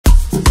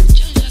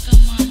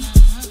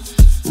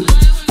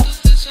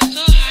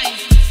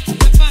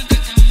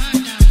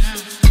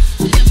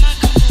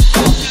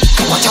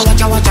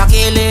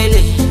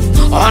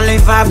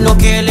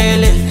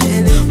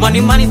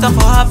money time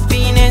for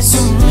happiness.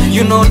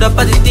 You know the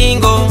party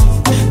tingo,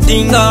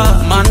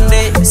 tinga.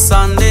 Monday,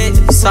 Sunday,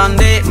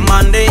 Sunday,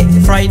 Monday,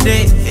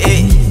 Friday.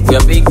 We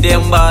are big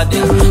them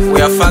body,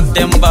 we are fuck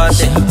them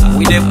body.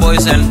 We the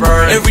boys and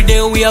birds. Every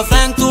day we are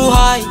flying too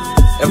high.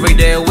 Every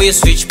day we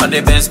switch pa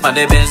the Benz, pa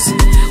the Benz.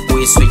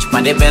 We switch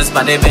pa the Benz,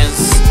 pa the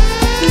Benz.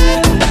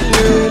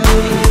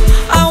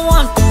 I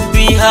want to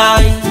be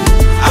high.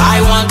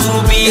 I want to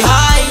be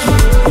high.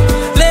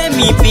 Let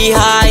me be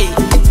high.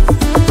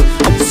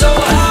 So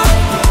high.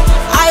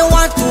 I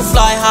want to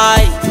fly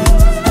high.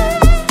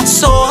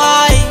 So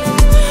high.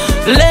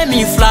 Let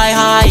me fly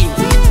high.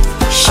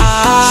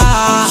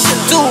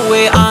 Do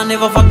it, I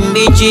never fucking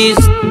bitches.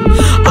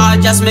 I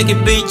just make it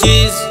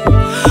bitches.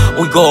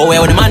 We go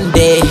where the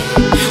Monday.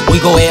 We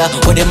go where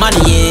the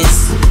money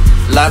is.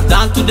 Life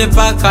down to the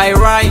back, I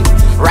ride.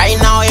 Right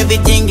now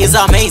everything is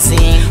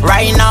amazing.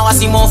 Right now I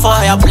see more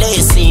fire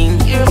blazing.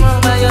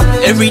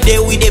 Every day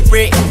we dey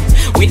pray.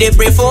 We dey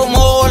pray for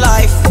more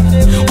life.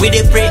 We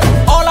dey pray.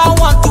 All I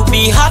want to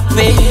be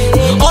happy.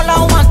 All I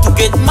want to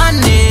get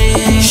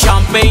money.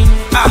 Champagne,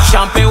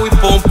 champagne we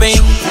pumping.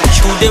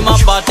 Today my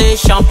birthday,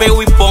 champagne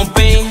we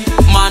pumping.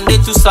 Monday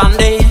to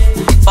Sunday,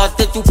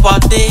 party to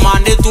party.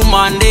 Monday to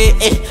Monday,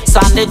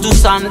 Sunday to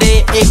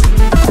Sunday.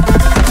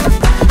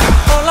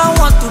 All I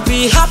want to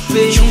be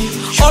happy.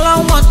 All I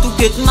want to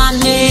get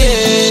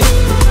money.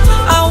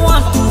 I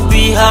want to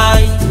be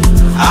high.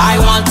 I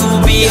want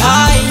to be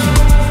high.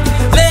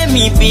 Let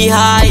me be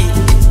high.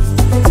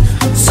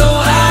 So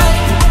high.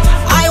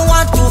 I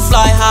want to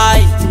fly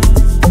high.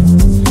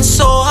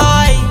 So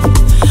high.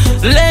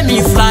 Let me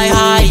fly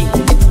high.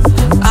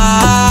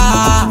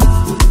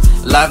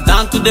 Life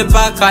down to the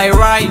back, I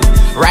ride.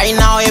 Right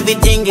now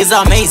everything is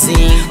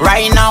amazing.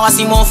 Right now I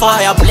see more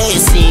fire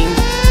blazing.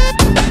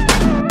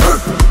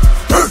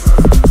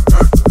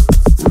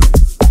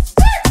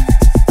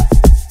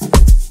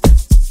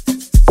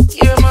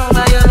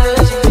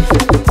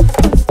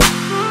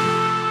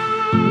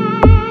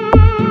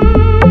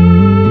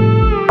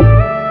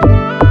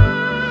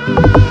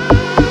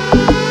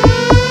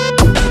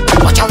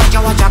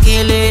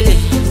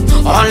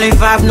 Only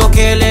vibe, no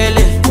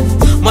kelele.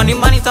 Money,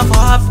 money, time for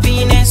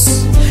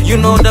happiness. You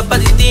know the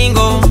party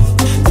tingo,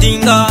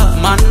 tinga.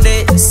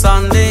 Monday,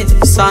 Sunday,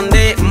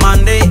 Sunday,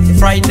 Monday,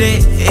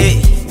 Friday.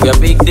 We are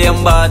big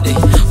them body,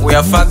 we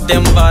are fuck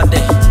them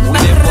body. We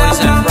the boys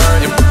and girls.